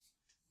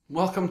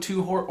Welcome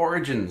to Horror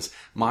Origins.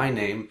 My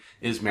name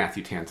is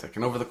Matthew Tantic,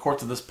 and over the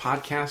course of this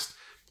podcast,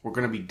 we're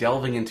going to be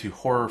delving into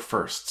horror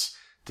firsts,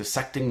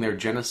 dissecting their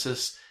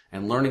genesis,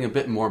 and learning a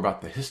bit more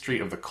about the history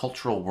of the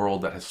cultural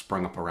world that has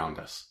sprung up around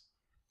us.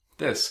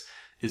 This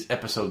is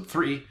episode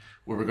 3,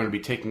 where we're going to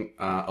be taking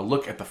a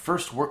look at the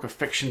first work of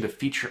fiction to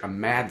feature a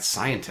mad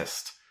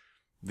scientist.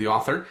 The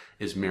author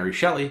is Mary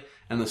Shelley,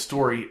 and the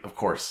story, of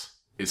course,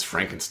 is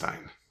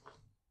Frankenstein.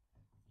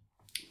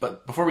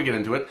 But before we get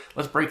into it,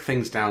 let's break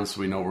things down so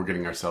we know what we're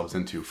getting ourselves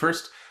into.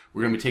 First,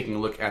 we're going to be taking a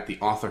look at the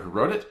author who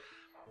wrote it.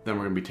 Then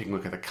we're going to be taking a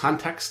look at the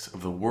context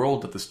of the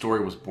world that the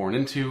story was born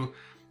into,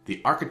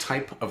 the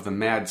archetype of the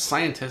mad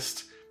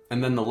scientist,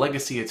 and then the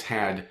legacy it's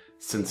had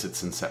since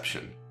its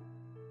inception.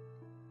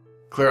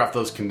 Clear off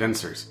those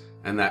condensers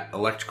and that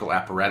electrical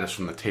apparatus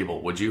from the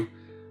table, would you?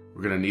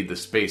 We're going to need the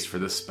space for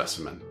this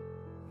specimen.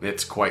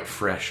 It's quite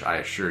fresh, I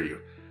assure you.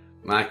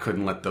 I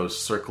couldn't let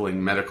those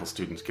circling medical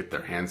students get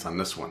their hands on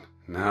this one.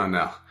 No.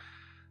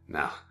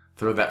 Now,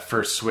 throw that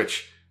first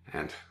switch,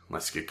 and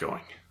let's get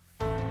going.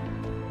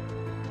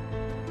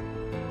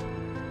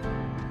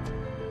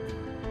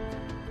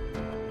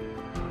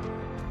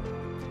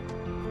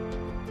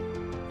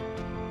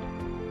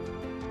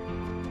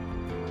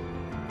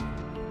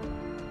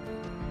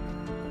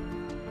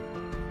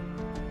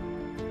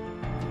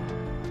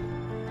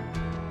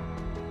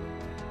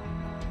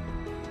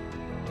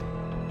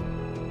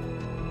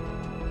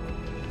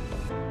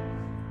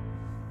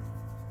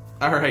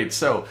 Alright,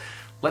 so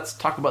let's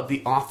talk about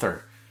the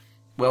author.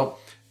 Well,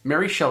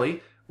 Mary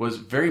Shelley was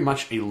very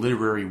much a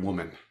literary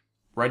woman,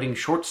 writing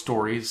short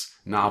stories,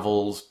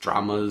 novels,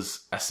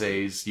 dramas,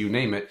 essays, you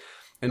name it,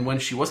 and when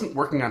she wasn't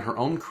working on her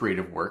own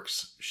creative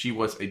works, she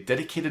was a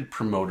dedicated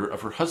promoter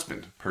of her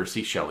husband,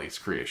 Percy Shelley's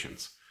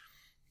creations.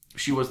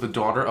 She was the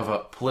daughter of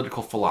a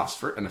political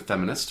philosopher and a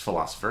feminist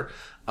philosopher,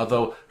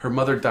 although her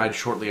mother died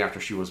shortly after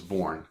she was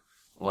born,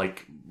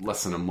 like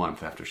less than a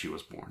month after she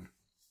was born.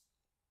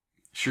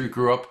 She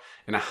grew up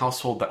in a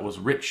household that was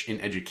rich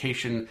in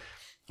education,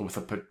 with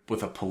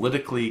a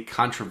politically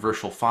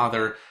controversial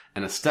father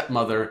and a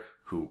stepmother,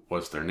 who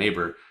was their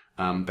neighbor,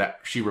 that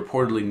she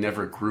reportedly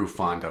never grew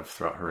fond of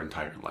throughout her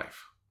entire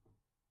life.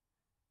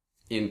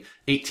 In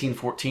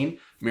 1814,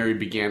 Mary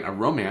began a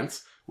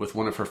romance with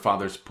one of her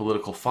father's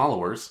political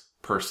followers,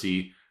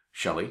 Percy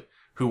Shelley,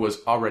 who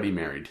was already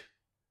married.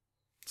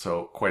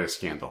 So, quite a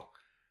scandal.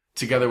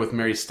 Together with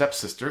Mary's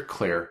stepsister,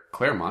 Claire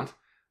Clairmont,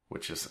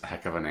 which is a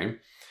heck of a name,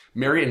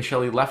 Mary and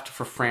Shelley left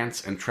for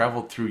France and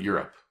traveled through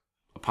Europe.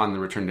 Upon the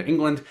return to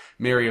England,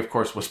 Mary, of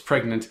course, was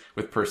pregnant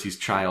with Percy's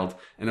child,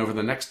 and over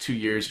the next 2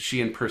 years,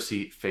 she and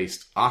Percy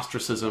faced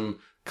ostracism,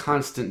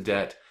 constant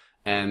debt,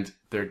 and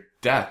the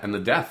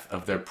death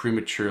of their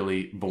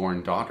prematurely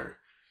born daughter.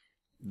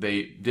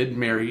 They did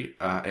marry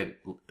in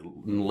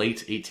late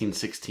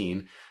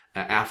 1816,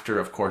 after,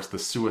 of course, the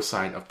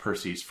suicide of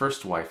Percy's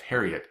first wife,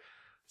 Harriet.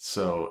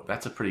 So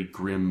that's a pretty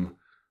grim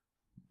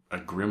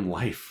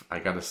life, I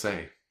gotta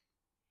say.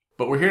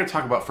 But we're here to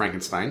talk about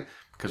Frankenstein,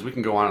 because we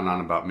can go on and on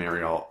about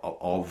Mary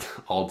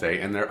all day,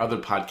 and there are other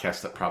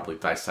podcasts that probably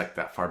dissect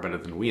that far better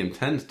than we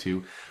intend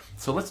to.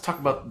 So let's talk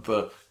about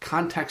the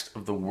context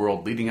of the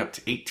world leading up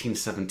to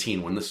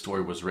 1817, when this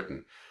story was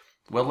written.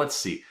 Well, let's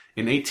see.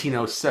 In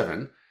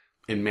 1807,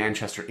 in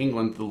Manchester,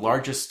 England, the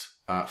largest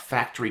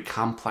factory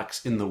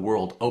complex in the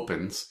world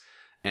opens,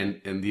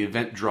 and the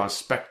event draws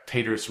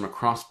spectators from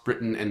across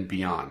Britain and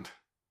beyond.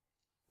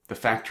 The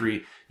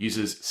factory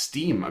uses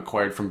steam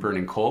acquired from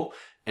burning coal,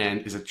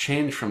 and is a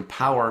change from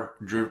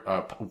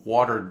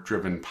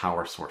water-driven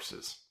power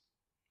sources.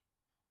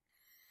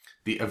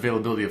 The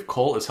availability of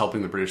coal is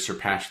helping the British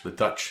surpass the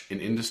Dutch in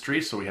industry,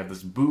 so we have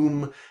this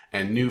boom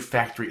and new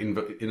factory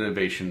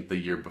innovation the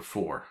year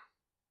before.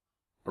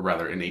 Or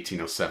rather, in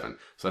 1807.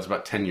 So that's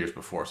about 10 years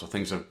before, so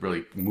things are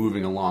really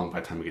moving along by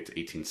the time we get to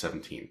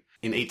 1817.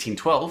 In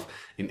 1812,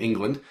 in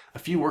England, a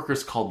few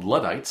workers called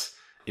Luddites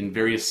in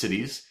various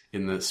cities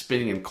in the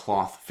spinning and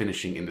cloth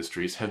finishing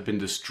industries have been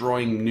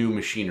destroying new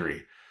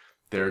machinery.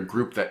 They're a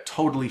group that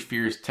totally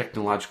fears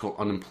technological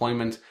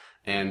unemployment,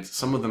 and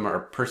some of them are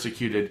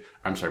prosecuted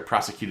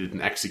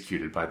and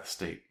executed by the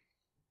state.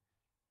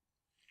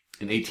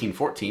 In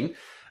 1814,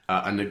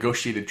 a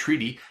negotiated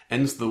treaty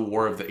ends the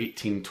War of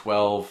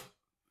 1812,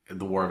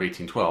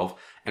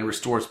 and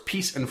restores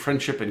peace and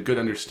friendship and good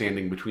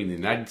understanding between the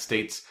United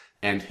States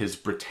and His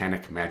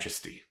Britannic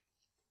Majesty.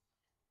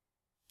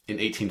 In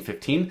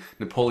 1815,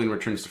 Napoleon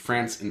returns to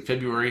France. In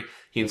February,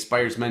 he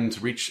inspires men to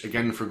reach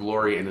again for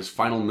glory, and his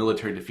final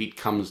military defeat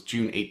comes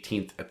June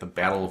 18th at the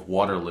Battle of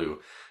Waterloo.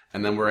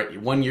 And then we're at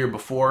 1 year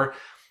before,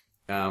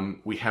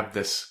 we have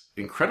this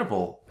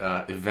incredible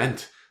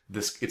event.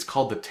 It's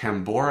called the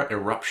Tambora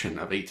Eruption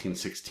of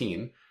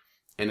 1816,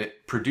 and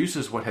it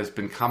produces what has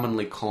been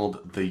commonly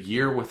called the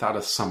Year Without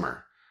a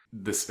Summer.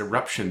 This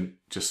eruption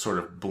just sort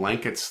of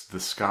blankets the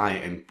sky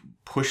and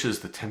pushes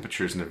the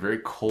temperatures into very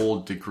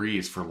cold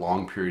degrees for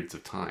long periods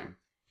of time.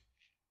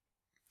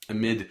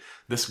 Amid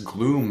this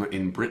gloom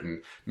in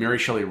Britain, Mary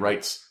Shelley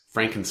writes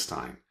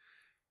Frankenstein.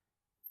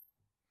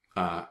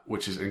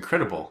 which is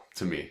incredible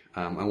to me.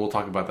 And we'll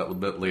talk about that a little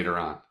bit later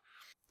on.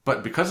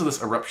 But because of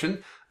this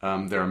eruption,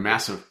 there are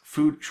massive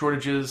food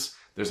shortages.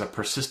 There's a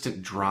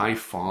persistent dry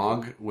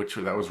fog,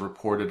 that was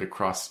reported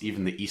across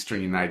even the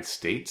eastern United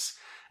States.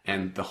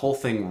 And the whole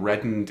thing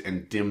reddened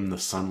and dimmed the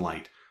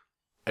sunlight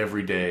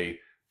every day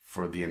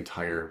for the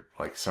entire,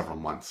 several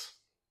months.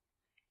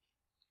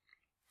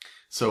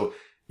 So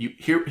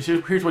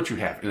here's what you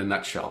have in a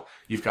nutshell.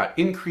 You've got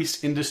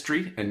increased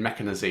industry and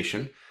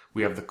mechanization.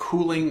 We have the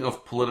cooling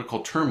of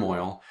political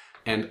turmoil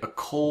and a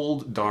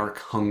cold, dark,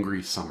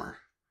 hungry summer.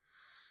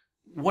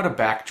 What a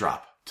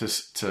backdrop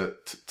to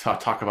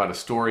talk about a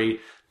story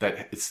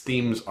that its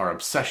themes are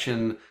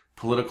obsession,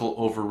 potential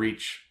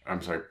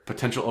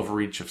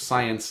overreach of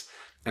science,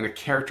 and a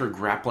character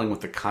grappling with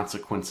the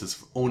consequences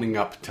of owning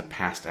up to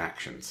past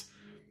actions.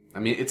 I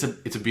mean, it's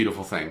a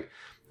beautiful thing.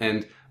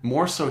 And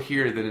more so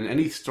here than in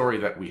any story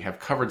that we have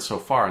covered so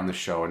far in the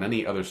show, and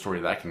any other story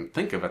that I can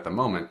think of at the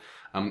moment,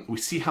 we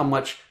see how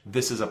much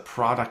this is a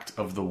product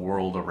of the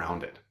world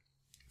around it.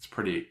 It's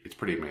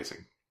pretty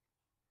amazing.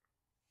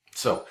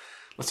 So,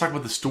 let's talk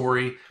about the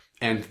story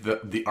and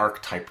the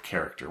archetype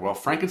character. Well,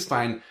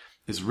 Frankenstein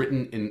is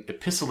written in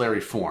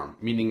epistolary form,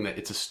 meaning that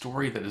it's a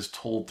story that is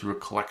told through a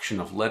collection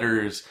of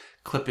letters,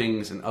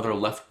 clippings, and other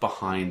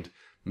left-behind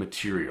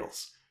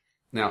materials.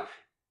 Now,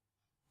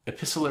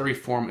 epistolary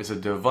form is a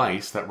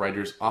device that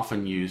writers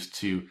often use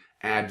to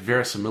add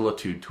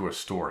verisimilitude to a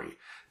story,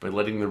 by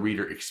letting the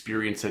reader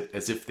experience it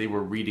as if they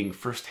were reading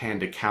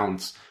first-hand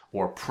accounts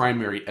or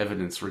primary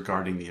evidence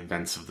regarding the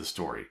events of the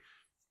story.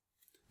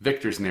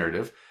 Victor's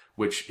narrative,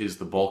 which is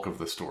the bulk of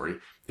the story,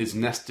 is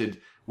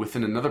nested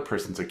within another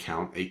person's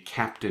account, a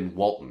Captain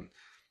Walton,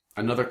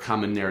 another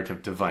common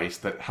narrative device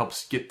that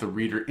helps get the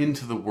reader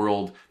into the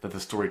world that the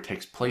story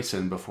takes place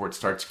in before it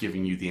starts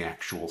giving you the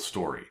actual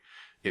story.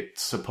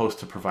 It's supposed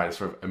to provide a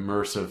sort of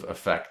immersive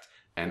effect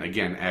and,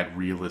 again, add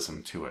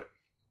realism to it.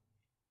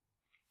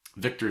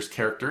 Victor's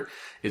character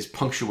is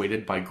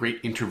punctuated by great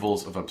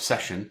intervals of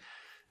obsession,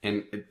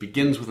 and it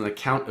begins with an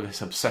account of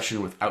his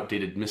obsession with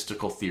outdated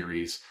mystical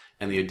theories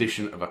and the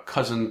addition of a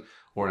cousin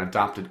or an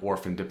adopted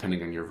orphan,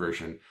 depending on your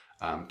version,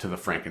 to the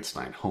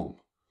Frankenstein home.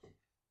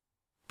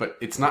 But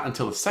it's not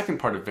until the second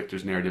part of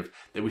Victor's narrative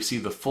that we see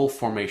the full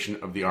formation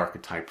of the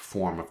archetype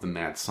form of the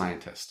mad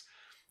scientist.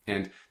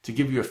 And to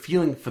give you a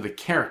feeling for the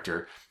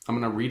character, I'm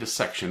going to read a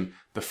section,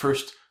 the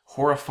first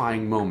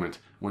horrifying moment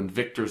when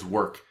Victor's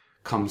work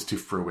comes to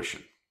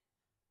fruition.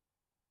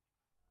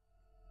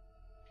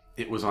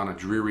 It was on a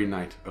dreary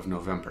night of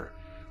November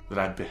that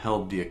I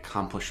beheld the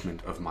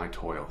accomplishment of my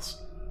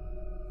toils.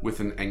 With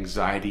an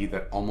anxiety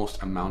that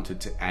almost amounted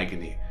to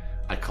agony,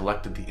 I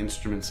collected the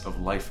instruments of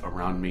life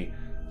around me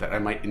that I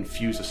might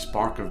infuse a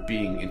spark of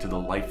being into the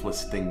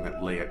lifeless thing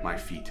that lay at my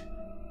feet.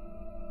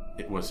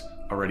 It was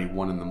already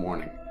 1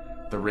 a.m.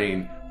 The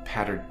rain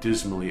pattered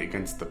dismally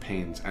against the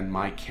panes, and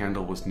my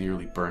candle was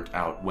nearly burnt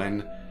out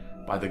when,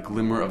 by the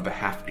glimmer of the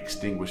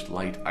half-extinguished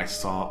light, I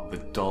saw the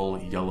dull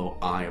yellow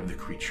eye of the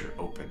creature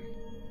open.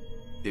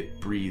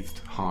 It breathed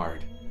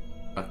hard.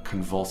 A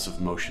convulsive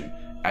motion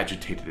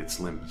agitated its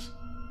limbs.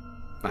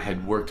 I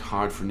had worked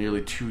hard for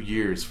nearly 2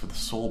 years for the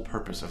sole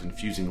purpose of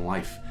infusing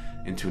life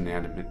into an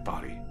animate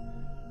body.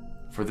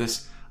 For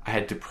this, I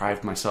had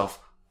deprived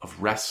myself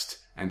of rest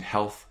and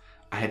health.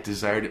 I had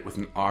desired it with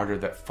an ardor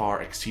that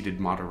far exceeded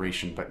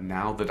moderation, but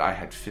now that I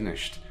had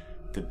finished,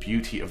 the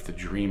beauty of the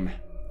dream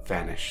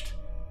vanished,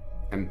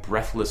 and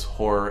breathless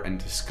horror and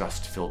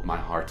disgust filled my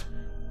heart.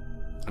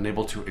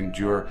 Unable to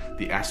endure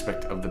the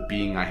aspect of the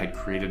being I had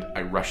created,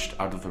 I rushed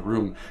out of the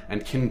room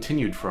and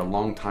continued for a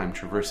long time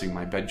traversing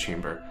my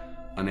bedchamber,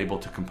 unable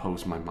to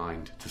compose my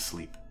mind to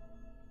sleep.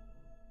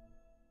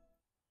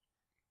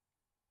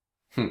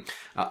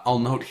 I'll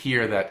note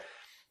here that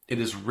it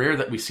is rare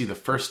that we see the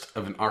first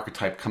of an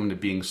archetype come into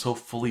being so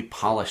fully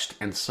polished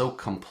and so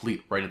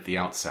complete right at the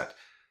outset.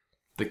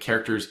 The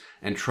characters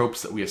and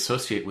tropes that we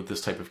associate with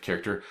this type of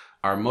character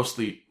are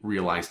mostly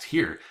realized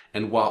here,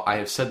 and while I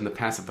have said in the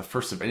past that the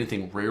first of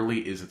anything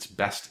rarely is its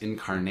best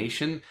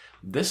incarnation,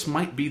 this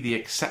might be the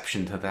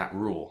exception to that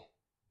rule.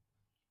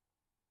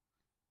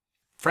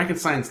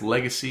 Frankenstein's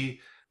legacy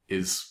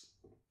is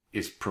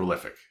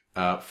prolific.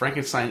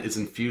 Frankenstein is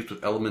infused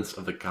with elements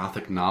of the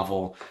Gothic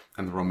novel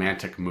and the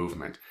Romantic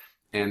movement,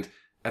 and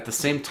at the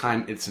same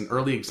time, it's an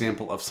early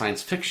example of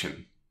science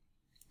fiction.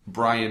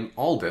 Brian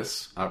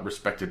Aldiss, a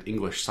respected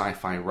English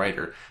sci-fi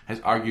writer, has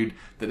argued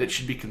that it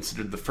should be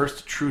considered the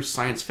first true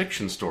science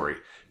fiction story,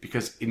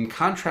 because in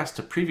contrast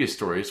to previous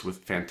stories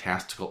with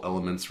fantastical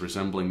elements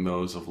resembling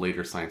those of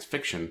later science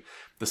fiction,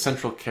 the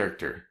central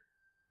character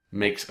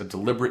makes a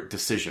deliberate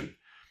decision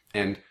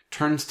and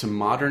turns to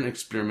modern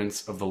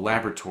experiments of the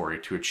laboratory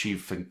to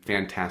achieve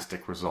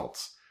fantastic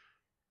results.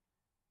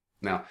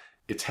 Now,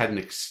 it's had an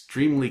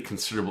extremely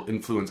considerable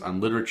influence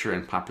on literature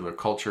and popular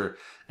culture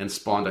and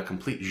spawned a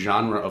complete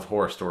genre of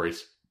horror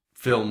stories,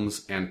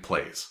 films, and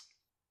plays.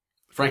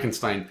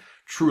 Frankenstein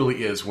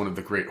truly is one of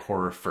the great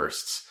horror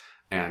firsts,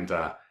 and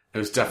it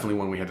was definitely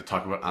one we had to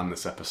talk about on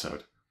this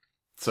episode.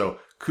 So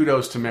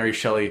kudos to Mary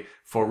Shelley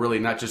for really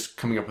not just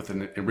coming up with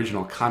an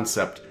original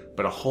concept,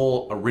 but a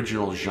whole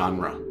original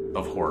genre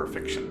of horror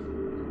fiction.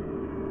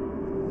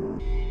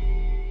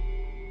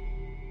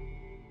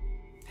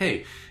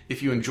 Hey,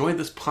 if you enjoyed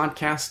this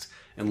podcast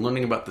and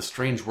learning about the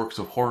strange works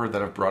of horror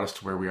that have brought us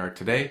to where we are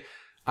today,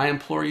 I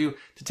implore you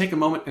to take a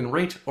moment and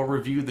rate or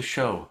review the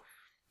show.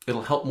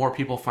 It'll help more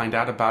people find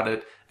out about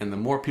it, and the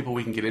more people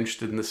we can get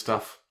interested in this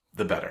stuff,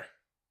 the better.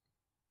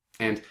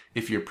 And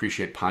if you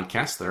appreciate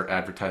podcasts that are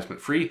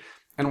advertisement-free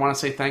and want to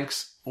say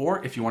thanks,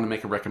 or if you want to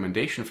make a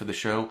recommendation for the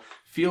show,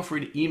 feel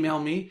free to email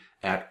me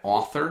at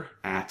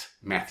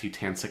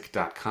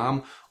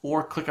author@matthewtancic.com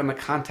or click on the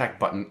contact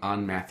button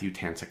on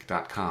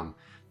matthewtancic.com.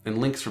 And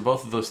links for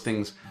both of those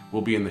things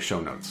will be in the show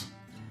notes.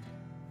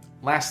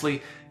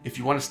 Lastly, if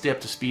you want to stay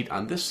up to speed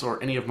on this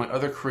or any of my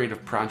other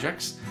creative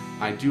projects,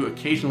 I do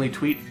occasionally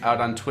tweet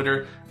out on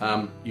Twitter.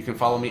 You can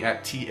follow me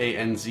at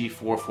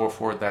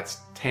TANZ444. That's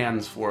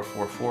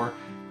TANZ444.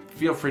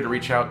 Feel free to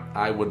reach out.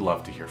 I would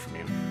love to hear from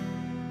you.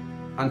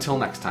 Until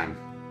next time,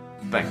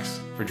 thanks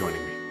for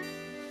joining me.